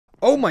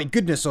Oh my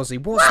goodness, Ozzy,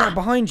 what's that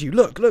behind you?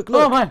 Look, look,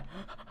 look. Oh man,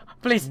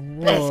 please,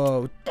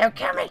 Whoa. please, don't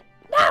kill me.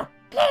 No,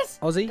 please.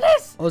 Ozzy,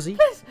 please, Ozzy,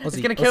 please. Ozzy,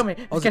 It's gonna kill me.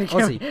 It's gonna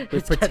kill me. We're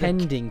It's gonna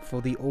pretending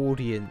for the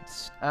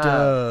audience.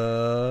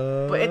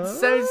 Duh. But it's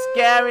so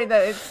scary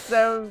that it's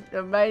so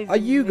amazing. Are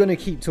you going to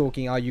keep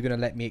talking? Are you going to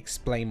let me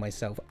explain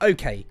myself?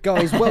 Okay,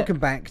 guys, welcome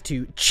back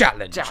to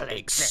Challenge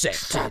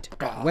Accepted,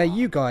 where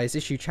you guys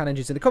issue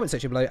challenges in the comment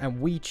section below and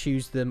we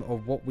choose them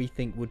of what we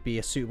think would be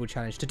a suitable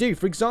challenge to do.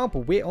 For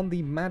example, we're on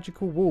the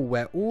magical wall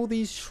where all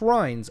these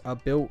shrines are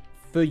built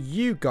for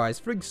you guys.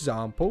 For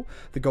example,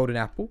 the golden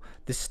apple,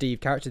 the Steve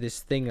character,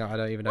 this thing, I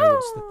don't even know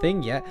what's the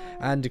thing yet,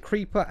 and a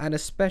creeper, and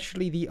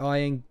especially the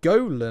iron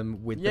golem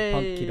with the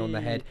pumpkin on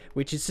the head,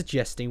 which is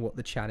suggesting what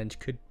the challenge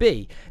could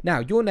be. Now,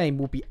 your name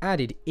will be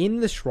added in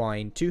the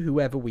shrine to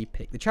whoever we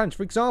pick the challenge.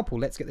 For example,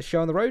 let's get the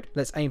show on the road.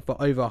 Let's aim for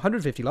over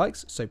 150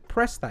 likes, so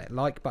press that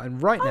like button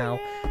right now,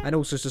 and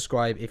also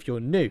subscribe if you're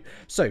new.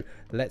 So,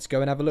 let's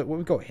go and have a look what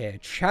we've got here.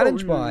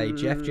 Challenge by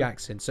Jeff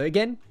Jackson. So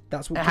again,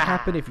 that's what could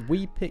happen if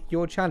we pick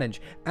your challenge.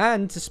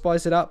 And to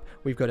spice it up,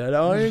 we've got an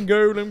iron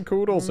golem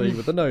called Ozzy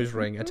with a nose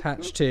ring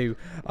attached to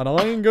an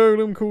iron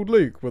golem called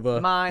Luke with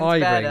a eye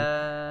ring.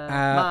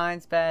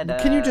 Mine's better.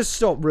 Can you just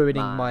stop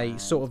ruining my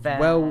sort of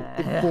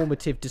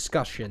well-informative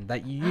discussion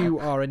that you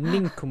are a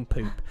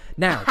nincompoop?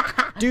 Now,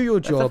 do your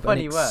job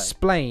and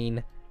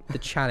explain the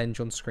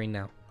challenge on screen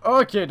now.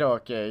 Okay.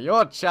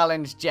 Your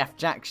challenge, Jeff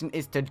Jackson,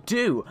 is to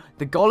do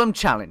the Golem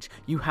challenge.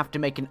 You have to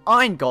make an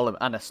iron golem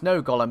and a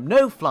snow golem,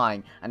 no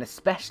flying, and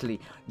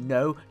especially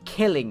no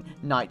killing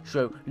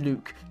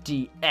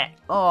NitroLukedx.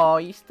 Oh,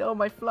 you stole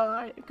my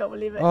fly. I can't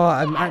believe it. Oh,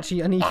 I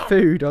need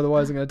food,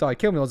 otherwise I'm going to die.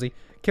 Kill me, Ozzy.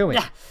 Kill me.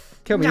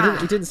 Kill me.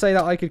 He didn't say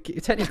that I could...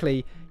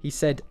 Technically, he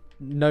said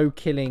no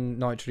killing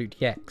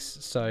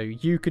NitroLukedx, so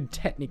you could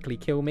technically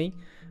kill me,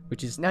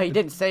 which is... No, he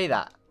didn't say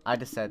that. I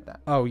just said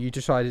that. Oh, you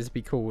decided to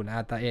be cool and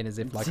add that in as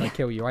if like I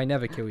kill you. I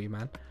never kill you,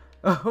 man.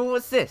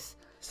 What's this?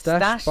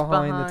 Stash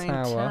behind the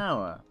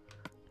tower.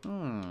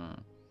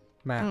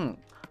 Matt.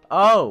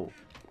 Oh,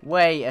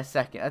 wait a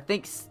second. I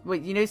think,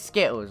 wait, you know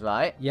Skittles,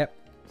 right? Yep.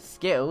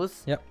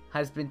 Skittles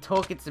has been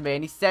talking to me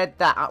and he said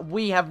that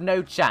we have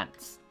no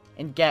chance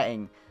in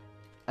getting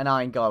an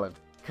iron golem.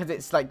 Because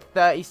it's like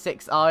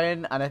 36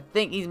 iron, and I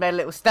think he's made a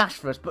little stash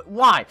for us. But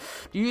why?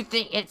 Do you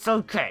think it's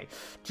okay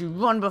to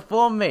run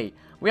before me?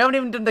 We haven't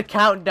even done the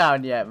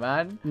countdown yet,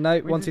 man. No,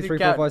 1, 2, 3,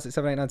 4, 5, 6,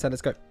 7, 8, 9, 10,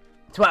 let's go.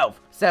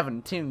 12,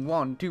 7, 2,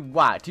 1, 2,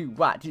 Y, 2,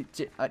 Y, 2,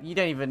 2. You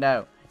don't even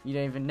know. You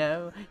don't even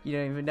know. You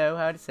don't even know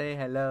how to say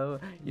hello.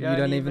 You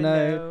don't even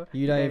know.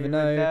 You don't even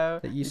know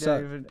that you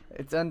suck.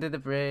 It's under the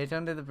bridge,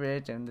 under the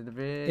bridge, under the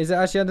bridge. Is it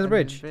actually under the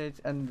bridge?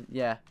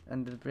 Yeah,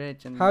 under the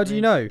bridge. How do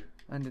you know?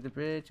 Under the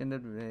bridge, under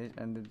the bridge,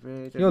 under the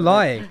bridge. You're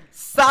lying.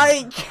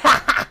 Psych!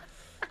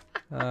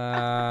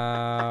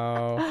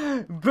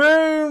 Oh.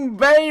 Boom,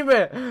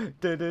 baby!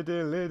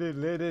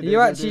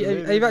 You've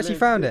actually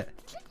found it?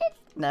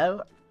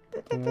 No.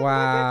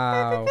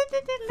 Wow.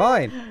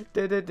 Fine.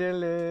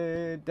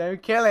 No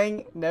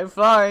killing, no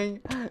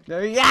flying, no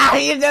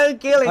no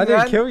killing. I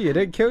didn't kill you.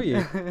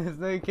 There's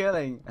no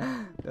killing.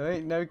 There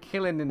ain't no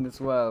killing in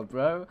this world,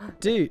 bro.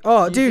 Dude.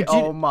 Oh, dude.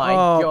 Oh my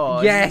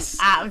god. Yes.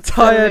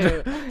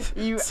 Tired.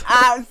 You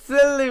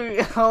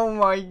absolute. Oh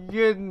my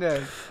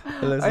goodness.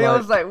 I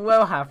was like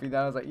well happy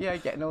that I was like, yeah,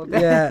 getting all day.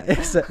 Yeah,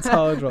 except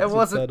tile drops. There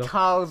wasn't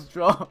tiles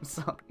drops.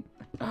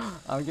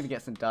 I'm gonna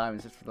get some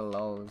diamonds just for the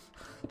lols.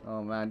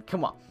 Oh man,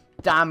 come on.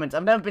 Diamonds.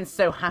 I've never been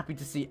so happy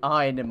to see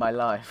iron in my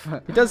life.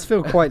 It does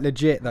feel quite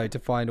legit though to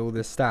find all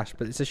this stash,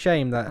 but it's a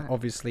shame that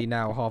obviously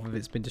now half of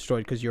it's been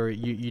destroyed because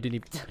you didn't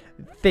even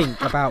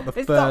think about the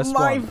first one. It's not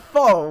my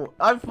fault.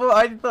 I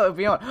thought it'd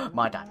be on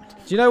my diamond.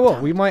 Do you know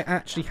what? We might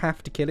actually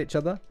have to kill each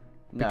other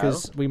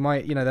because we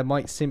might, there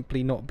might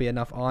simply not be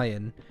enough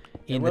iron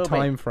in the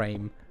time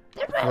frame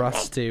for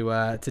us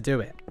to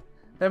do it.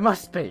 There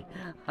must be.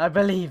 I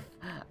believe.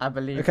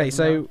 Okay,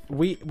 so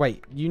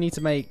wait. You need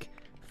to make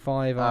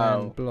 5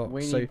 iron blocks.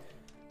 We so need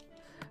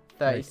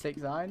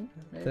 36 iron.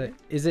 Maybe?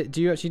 Is it?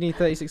 Do you actually need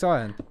 36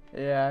 iron?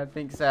 Yeah, I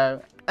think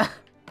so.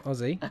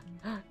 Ozzy.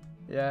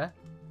 Yeah.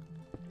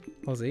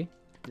 Ozzy.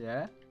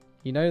 Yeah.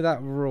 You know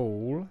that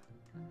rule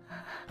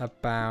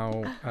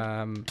about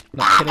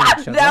not killing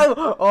each other?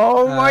 No!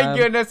 Oh my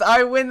goodness!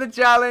 I win the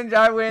challenge!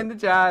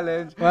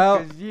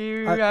 Well,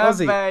 you have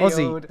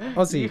failed.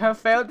 Ozzy. You have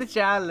failed the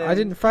challenge. I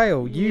didn't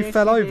fail. You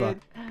fell over.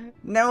 Did.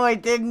 No, I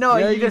did not.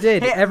 Yeah, you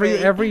did. Hit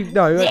me.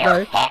 No,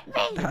 hit me.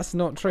 That's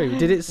not true.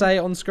 Did it say it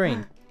on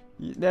screen?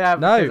 Yeah,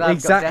 no,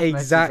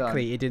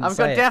 exactly. It didn't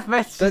say I've got death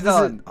messages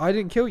on. I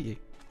didn't kill you.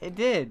 It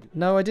did.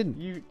 No, I didn't.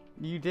 You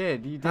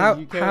did. You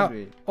killed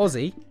me.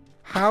 Ozzy,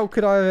 how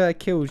could I have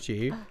killed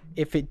you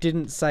if it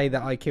didn't say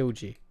that I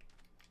killed you?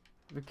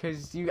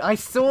 Because I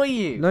saw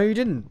you. No, you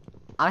didn't.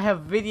 I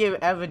have video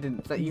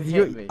evidence that you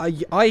hit me.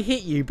 I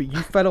hit you, but you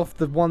fell off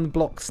the 1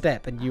 block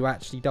step and you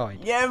actually died.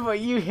 Yeah,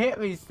 but you hit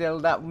me still.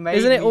 That made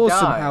Isn't it me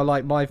awesome die. how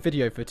like my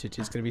video footage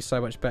is going to be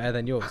so much better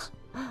than yours?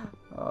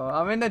 Oh,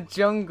 I'm in the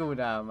jungle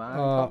now, man.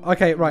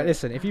 Okay, right.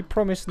 Listen, if you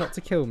promise not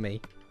to kill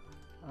me,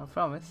 I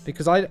promise.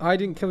 because I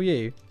didn't kill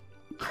you.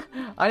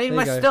 I need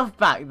my stuff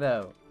back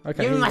though.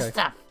 Okay, give me my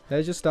stuff.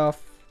 There's your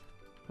stuff.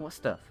 What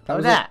stuff?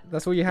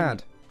 That's all you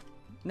had.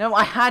 No,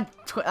 I had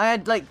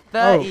like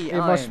 30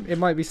 it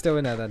might be still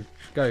in there then.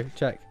 Go,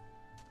 check.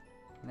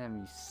 Let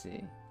me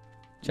see.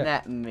 Check.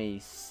 Let me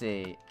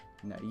see.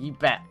 No, you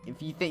bet.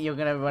 If you think you're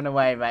gonna run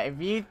away, mate.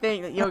 If you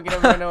think that you're gonna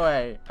run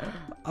away.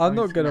 I'm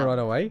not gonna run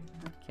away.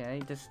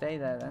 Okay, just stay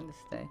there then. Just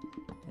stay.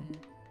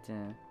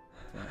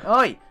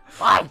 Oi!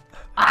 Oi!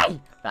 Oi!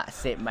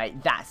 That's it,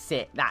 mate. That's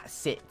it.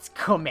 That's it.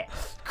 Come here.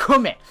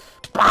 Come here.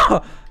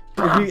 Come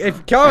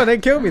on,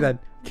 then kill me then.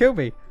 Kill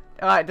me.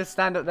 Alright, just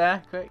stand up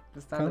there, quick.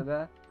 Just stand up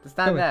there. Just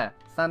stand there.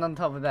 Stand on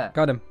top of there.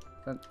 Got him.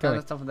 Stand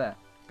on top of there.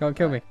 Go on,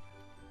 kill me.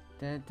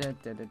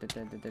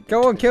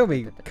 Go on, kill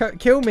me.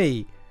 Kill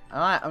me.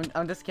 Alright,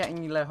 I'm just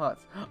getting you low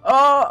hearts.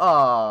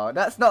 Oh,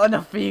 that's not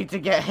enough for you to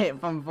get hit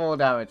from 4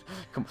 damage.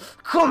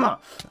 Come on.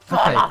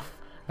 Fall off.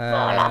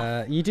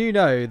 You do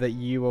know that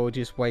you are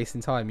just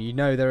wasting time. You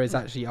know there is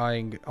actually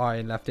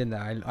iron left in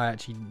there. I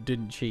actually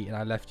didn't cheat and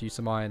I left you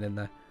some iron in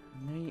there.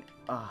 No,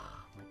 oh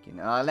my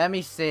goodness. Let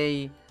me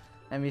see.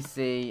 Let me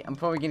see. I'm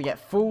probably gonna get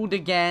fooled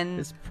again.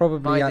 It's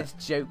probably by this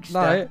jokester.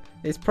 No,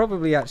 it's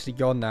probably actually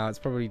gone now. It's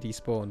probably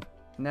despawned.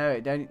 No,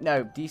 it don't.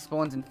 No,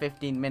 despawns in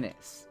 15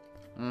 minutes.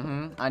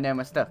 I know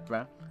my stuff,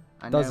 bro.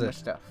 I know my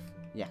stuff.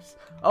 Yes.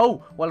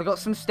 Oh, well, I got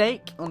some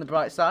steak on the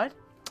bright side.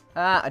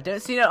 I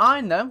don't see no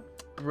iron though,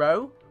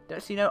 bro.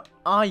 Don't see no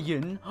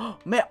iron.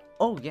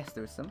 Oh, yes,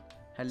 there is some.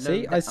 Hello.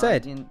 See, I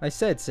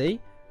said. See.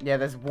 Yeah,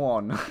 there's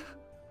one.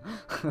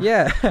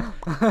 Yeah.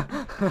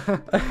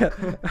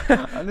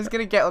 I'm just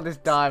gonna get all these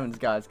diamonds,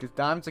 guys, because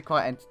diamonds are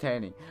quite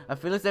entertaining. I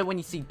feel as though when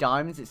you see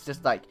diamonds, it's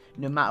just like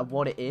no matter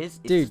what it is,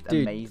 it's just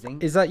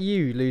amazing. Is that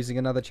you losing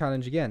another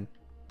challenge again?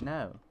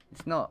 No,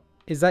 it's not.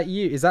 Is that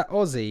you? Is that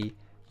Aussie?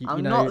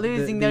 I'm not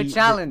losing no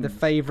challenge. The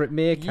favourite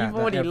meerkat. You've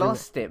already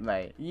lost it,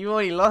 mate. You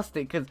already lost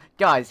it because,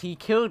 guys, he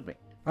killed me.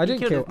 I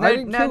didn't kill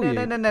you.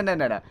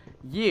 No.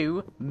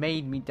 You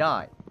made me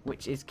die,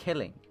 which is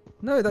killing.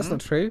 No, that's not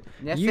true.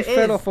 Yes, you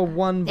fell off a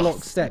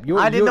 1-block step.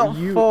 I did not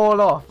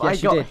fall off. Yes,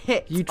 I got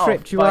hit. You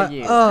tripped. You by were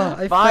you. Oh,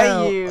 I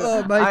fell. You.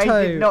 Oh, my toe.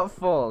 I did not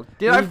fall.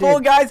 Did I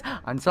fall, guys?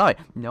 I'm sorry.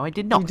 No, I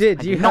did not. You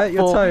did. You hurt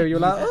your toe. You're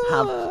like,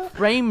 have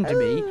framed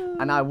me,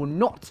 and I will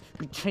not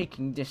be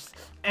taking this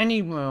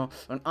anymore.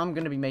 And I'm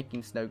gonna be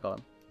making snow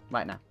golem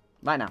right now.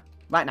 Right now.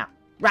 Right now.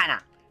 Right now.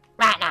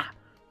 Right now.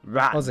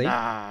 Right Aussie,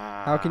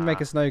 now. how can you make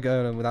a snow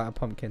golem without a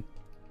pumpkin?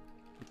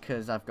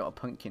 Because I've got a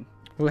pumpkin.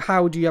 Well,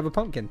 how do you have a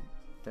pumpkin?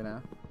 Don't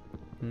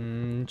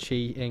know.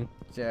 Cheating.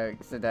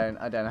 Jokes. I don't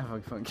have a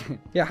pumpkin.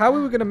 Yeah, how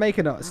are we gonna make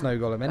a snow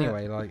golem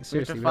anyway? Like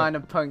seriously. We have to find a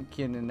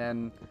pumpkin and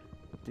then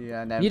do you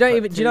don't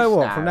even. Do you know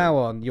what? From now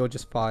on, you're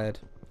just fired.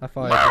 I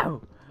fired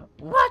you.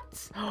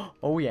 What?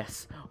 Oh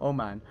yes. Oh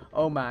man.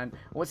 Oh man.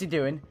 What's he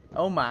doing?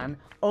 Oh man.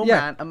 Oh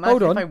man.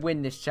 Imagine if I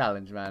win this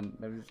challenge, man.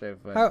 That was so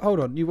fun. Hold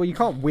on. You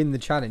can't win the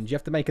challenge. You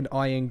have to make an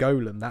iron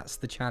golem. That's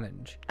the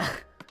challenge.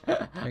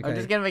 Okay. I'm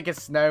just gonna make a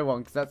snow one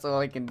because that's all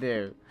I can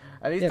do.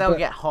 At least I'll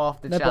get half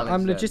the challenge. But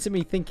I'm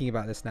legitimately thinking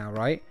about this now,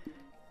 right?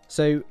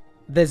 So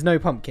there's no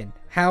pumpkin.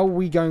 How are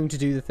we going to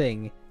do the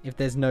thing if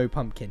there's no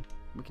pumpkin?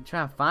 We can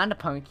try and find a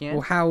pumpkin.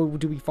 Well, how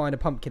do we find a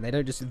pumpkin? They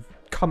don't just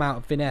come out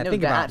of thin air. No,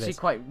 Think about this.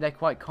 They're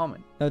quite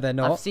common. No, they're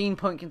not. I've seen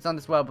pumpkins on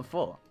this world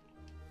before.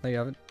 No, you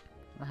haven't.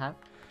 I have.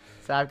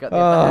 So I've got the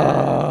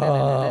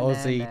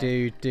Aussie,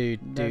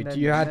 dude.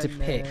 You had to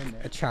pick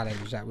a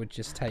challenge that would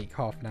just take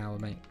half an hour,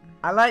 mate.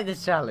 I like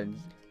this challenge.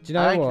 Do you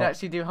know what? I can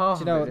actually do half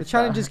Do you know what? The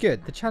challenge is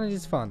good. The challenge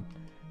is fun.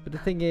 But the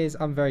thing is,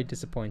 I'm very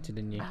disappointed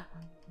in you.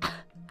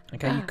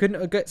 Okay, you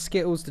couldn't get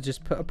Skittles to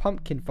just put a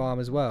pumpkin farm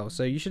as well.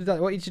 So you should have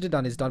done, what you should have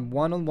done is done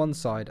one on one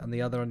side and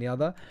the other on the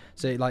other.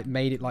 So it like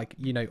made it like,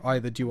 you know,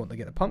 either do you want to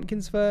get the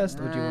pumpkins first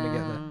or do you want to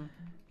get the,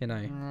 you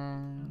know.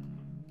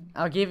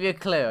 I'll give you a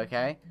clue,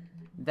 okay?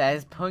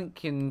 There's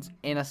pumpkins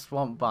in a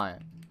swamp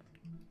biome.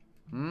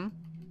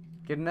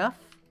 Good enough?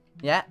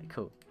 Yeah?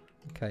 Cool.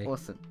 Okay.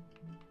 Awesome.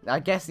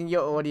 I'm guessing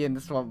you're already in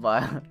the swamp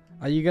biome.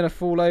 Are you going to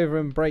fall over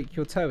and break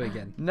your toe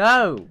again?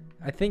 No!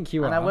 I think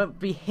you are. And I won't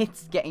be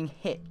getting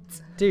hit.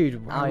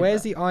 Dude,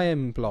 where's the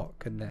iron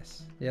block in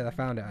this? Yeah, I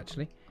found it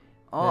actually.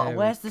 Oh,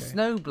 where's the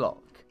snow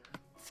block?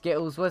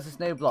 Skittles, where's the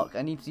snow block?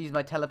 I need to use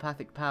my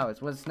telepathic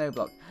powers. Where's the snow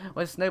block?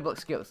 Where's the snow block,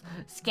 Skittles?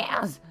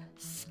 Skittles!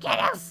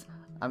 Skittles!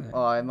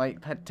 Oh, my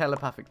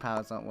telepathic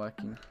powers aren't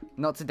working.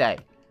 Not today.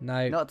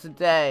 No. Not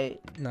today.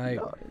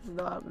 No. It's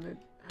not happening.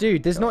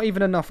 Dude, there's not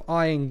even enough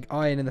iron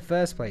in the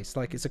first place.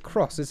 Like, it's a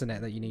cross, isn't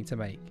it, that you need to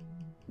make?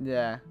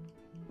 Yeah.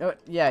 Oh,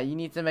 yeah, you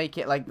need to make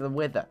it like the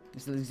wither.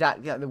 It's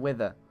exactly like the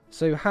wither.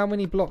 So how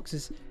many blocks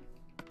is...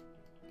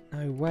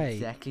 No way.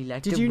 Exactly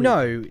like Did you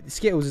know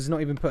Skittles has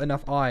not even put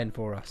enough iron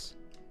for us?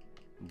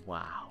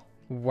 Wow.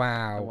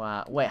 Wow.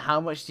 Wow. Wait,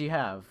 how much do you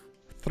have?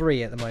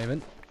 3 at the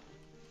moment.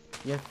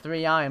 You have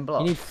 3 iron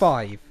blocks. You need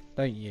 5,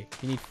 don't you?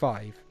 You need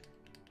 5.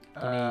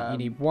 You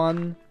need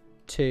 1,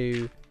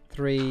 2,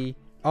 3...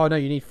 Oh, no,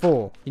 you need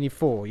 4. You need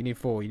 4. You need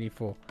 4. You need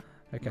 4.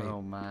 Okay.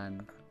 Oh,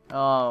 man.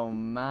 Oh,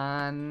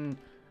 man.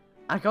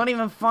 I can't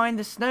even find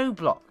the snow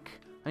block.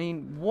 I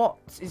mean, what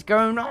is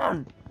going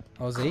on?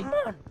 Ozzy. Come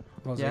on.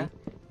 Ozzy. Yeah?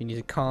 You need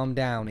to calm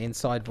down.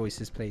 Inside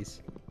voices,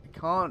 please. I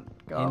can't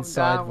calm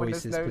Inside down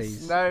voices, when there's no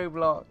please. snow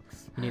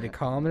blocks. You need to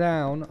calm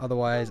down,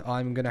 otherwise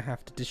I'm gonna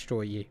have to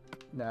destroy you.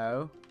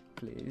 No.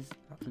 Please.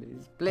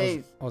 Please.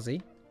 Please.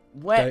 Ozzy.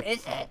 Where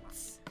is it?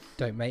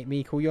 Don't make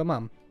me call your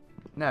mum.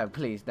 No,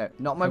 please, no.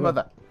 Not my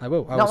mother. I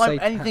will. I Not will my,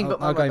 say anything but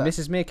my I'll go, mother.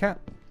 Mrs. Meerkat,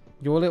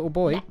 your little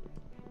boy. Yeah.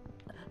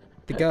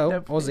 The girl,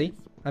 No, Ozzy. please.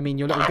 I mean,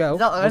 your little girl.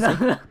 No, Ozzy.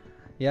 no.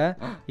 Yeah,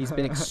 he's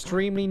been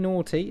extremely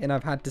naughty, and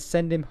I've had to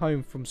send him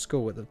home from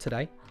school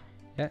today.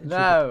 Yeah, and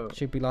No.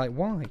 she'd be like,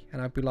 why?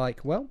 And I'd be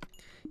like, well,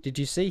 did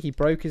you see he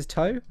broke his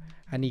toe?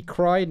 And he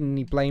cried and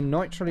he blamed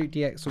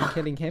NitroLukedx on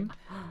killing him.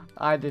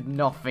 I did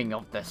nothing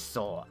of the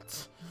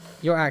sort.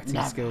 Your acting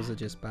Never. skills are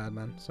just bad,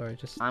 man. Sorry,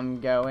 just...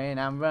 I'm running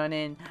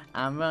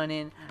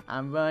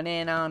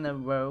on the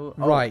road.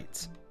 Oh,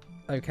 Right.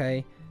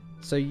 Okay.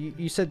 So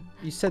you said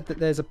that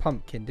there's a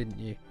pumpkin, didn't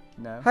you?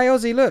 no. Hey,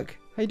 Ozzy, look.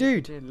 Hey,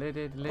 dude.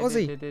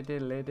 Ozzy.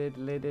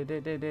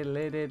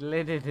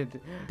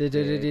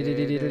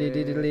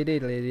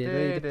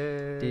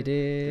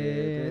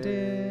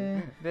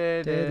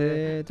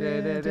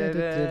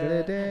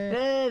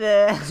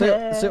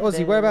 So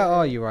Ozzy, whereabout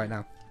are you right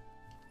now?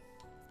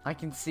 I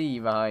can see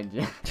you behind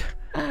you.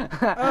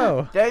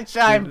 Oh. Don't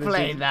try and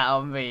play that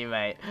on me,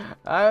 mate.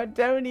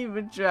 Don't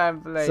even try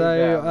and play that.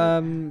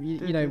 So,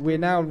 you know, we're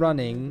now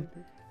running,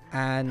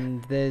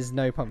 and there's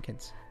no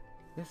pumpkins.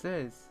 This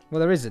is. Well,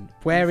 there isn't.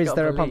 Where is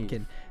there a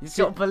pumpkin? You've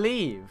got to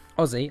believe.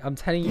 Ozzy, I'm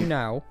telling you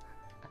now,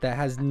 there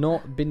has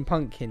not been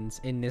pumpkins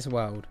in this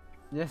world.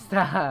 Yes,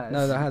 there has.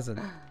 No, there hasn't.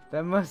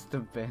 There must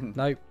have been.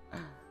 Nope.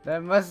 There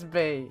must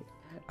be.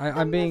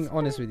 I'm being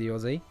honest with you,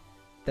 Ozzy.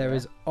 There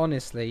is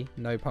honestly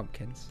no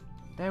pumpkins.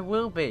 There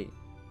will be.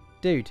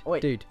 Dude,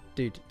 Wait.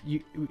 dude.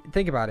 You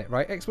think about it,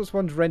 right? Xbox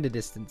One's render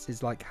distance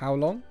is like how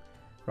long,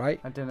 right?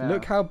 I don't know.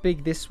 Look how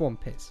big this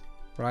swamp is,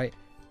 right?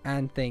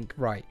 And think,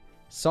 right,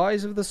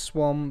 size of the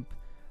swamp,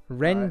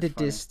 render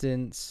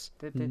distance,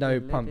 no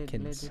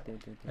pumpkins.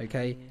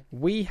 Okay,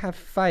 we have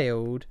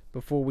failed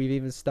before we've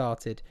even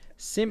started,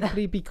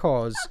 simply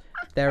because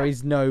there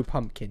is no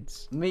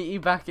pumpkins. Meet you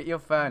back at your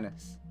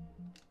furnace.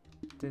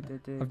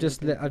 I've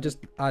just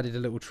added a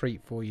little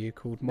treat for you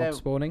called mob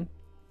spawning.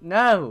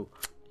 No.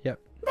 Yep.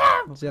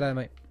 No. See you later,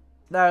 mate.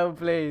 No,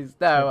 please.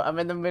 No, I'm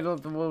in the middle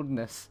of the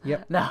wilderness.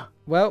 Yep. No.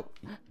 Well,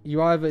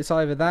 it's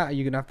either that or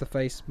you're gonna have to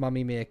face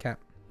Mummy Meerkat.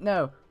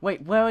 No.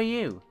 Wait, where are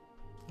you?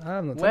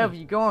 I'm not. Where have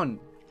you gone?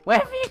 Where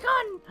have you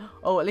gone?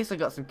 Oh, at least I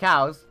got some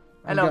cows.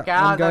 Hello,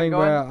 cows. I'm going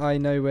where I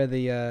know where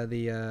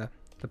the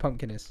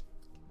pumpkin is.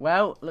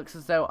 Well, looks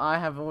as though I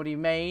have already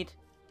made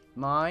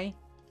my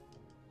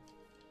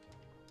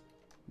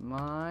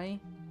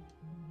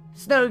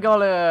snow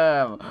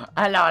golem.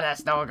 Hello there,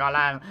 snow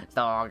golem.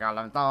 Snow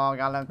golem, snow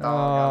golem, snow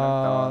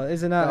golem. Oh,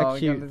 isn't that a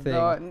cute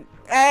thing?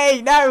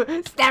 Hey, no,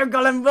 snow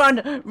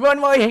golem,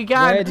 run while you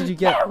can. Where did you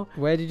get? No,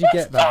 where did you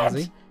get that,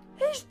 Ozzy?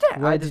 He's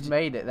dead. Where I did just you-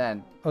 made it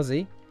then.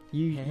 Ozzy,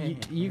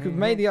 you could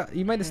made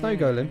the snow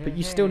golem, but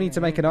you still need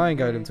to make an iron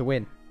golem to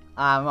win.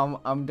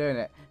 I'm doing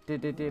it.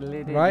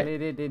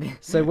 Right.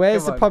 So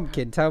where's the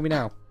pumpkin? Tell me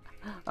now.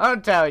 I'll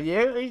tell you.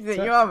 Who do you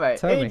think you are, mate?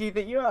 Tell Who me. do you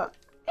think you are?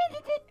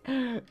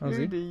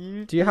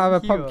 Ozzy, do you have a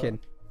pumpkin?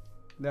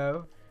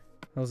 No.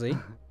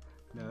 Ozzy,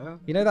 No.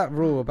 you know that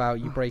rule about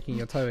you breaking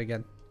your toe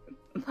again?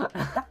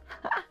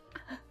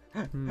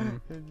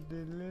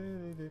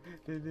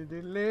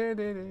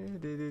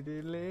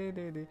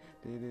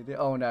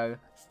 Oh no.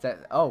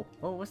 Oh,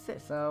 what's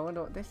this? I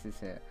wonder what this is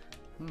here.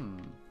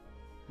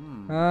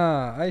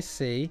 Ah, I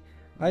see.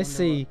 I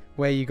see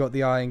where you got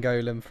the iron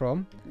golem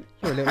from.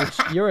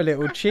 You're a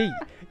little cheat.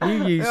 You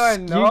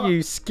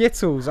use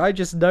Skittles. I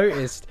just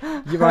noticed.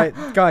 You right,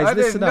 guys? I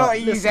listen did up. not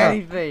use listen up.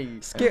 anything.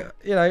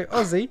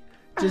 Ozzy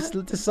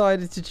just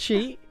decided to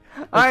cheat.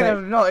 I Okay.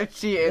 have not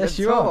cheated Yes, at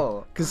you all.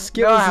 are. Because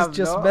Skittles I has have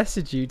just not.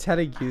 messaged you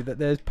telling you that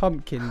there's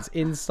pumpkins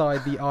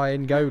inside the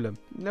iron golem.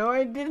 No,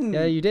 I didn't.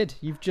 Yeah, you did.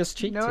 You've just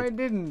cheated. No, I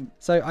didn't.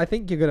 So I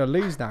think you're going to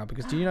lose now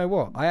because do you know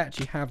what? I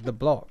actually have the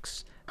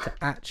blocks to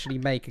actually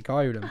make a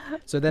golem.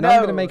 So then I'm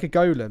going to make a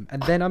golem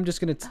and then I'm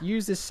just going to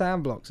use this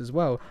sand blocks as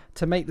well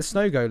to make the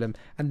snow golem.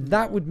 And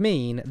that would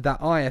mean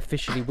that I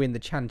officially win the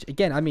challenge.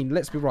 Again, I mean,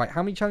 let's be right.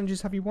 How many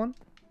challenges have you won?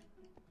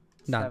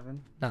 None.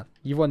 7. None.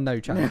 You've won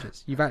no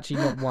challenges. You've actually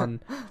not won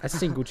a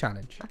single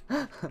challenge.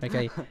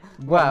 Okay.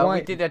 Well, Why?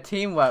 we did a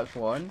teamwork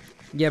one.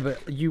 Yeah,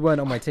 but you weren't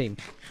on my team.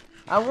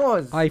 I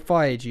was. I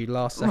fired you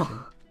last second.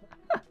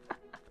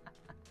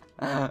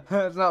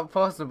 It's not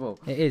possible.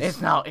 It is.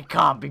 It's not. It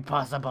can't be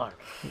possible.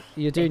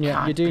 You're doing your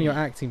be.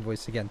 acting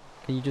voice again.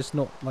 Can you just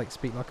not like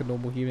speak like a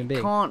normal human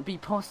being? Can't be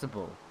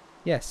possible.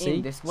 Yeah,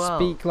 see? this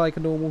world. Speak like a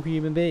normal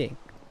human being.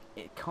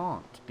 It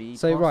can't be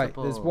So possible. right,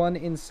 there's one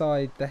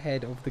inside the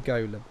head of the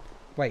golem.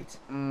 Wait.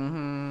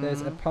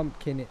 There's a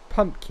pumpkin.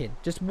 Pumpkin.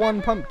 Just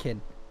one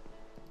pumpkin.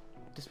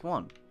 Just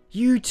one.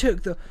 You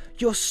took the...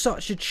 You're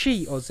such a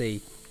cheat,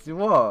 Ozzy.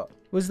 What?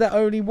 Was there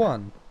only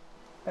one?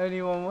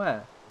 Only one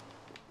where?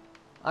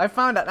 I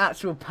found an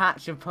actual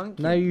patch of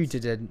pumpkins. No, you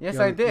didn't. Yes,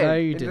 I did. No,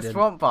 you in didn't. the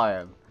swamp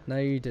biome. No,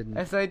 you didn't.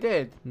 Yes, I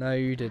did. No,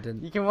 you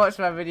didn't. You can watch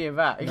my video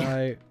back.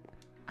 No.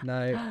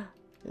 No.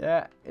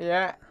 Yeah,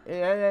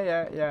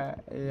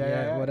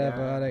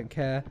 whatever, yeah. I don't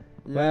care.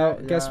 Yeah, Well,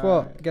 guess yeah,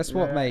 what? Guess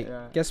what, yeah, mate?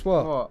 yeah. Guess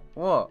what?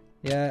 What?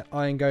 Yeah,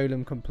 Iron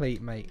Golem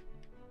complete, mate.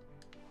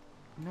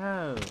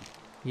 No.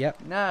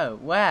 Yep. No.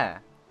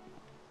 Where?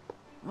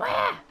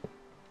 Where?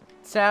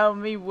 Tell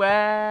me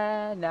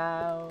where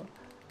now.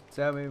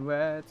 Tell me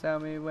where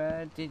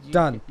did you...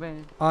 Done.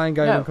 Iron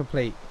Golem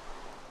complete.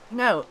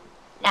 No.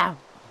 No.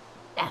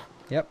 No.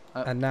 Yep.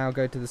 And now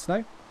go to the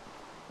snow.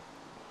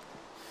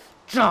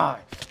 Die.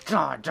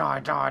 Oh,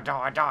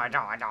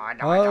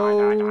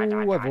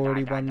 I've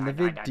already won the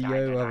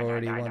video. I've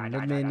already won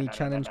the mini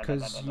challenge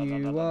because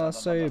you are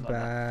so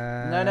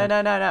bad.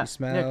 No. You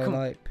smell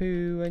like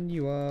poo and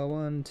you are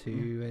one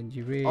too and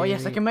you really... Oh,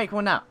 yes, I can make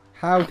one now.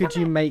 How could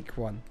you make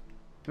one?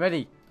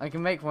 Ready? I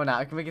can make one now.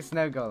 I can make a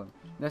snow golem.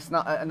 That's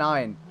not an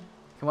iron.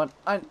 Come on.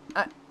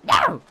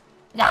 No!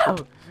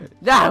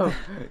 No!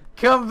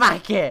 Come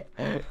back here!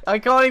 I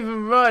can't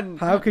even run.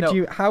 How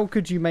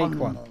could you make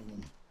one?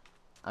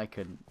 I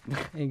couldn't.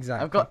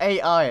 Exactly. I've got 8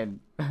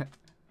 iron.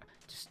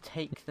 Just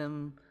take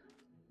them.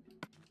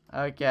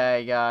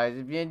 Okay, guys.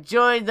 If you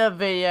enjoyed the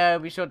video,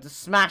 be sure to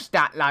smash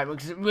that like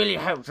because it really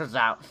helps us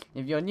out.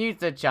 If you're new to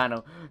the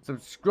channel,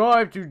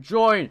 subscribe to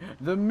join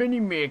the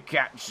mini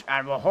meerkats,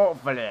 and we'll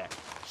hopefully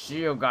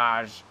see you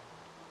guys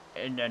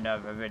in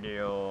another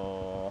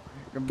video.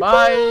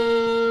 Goodbye.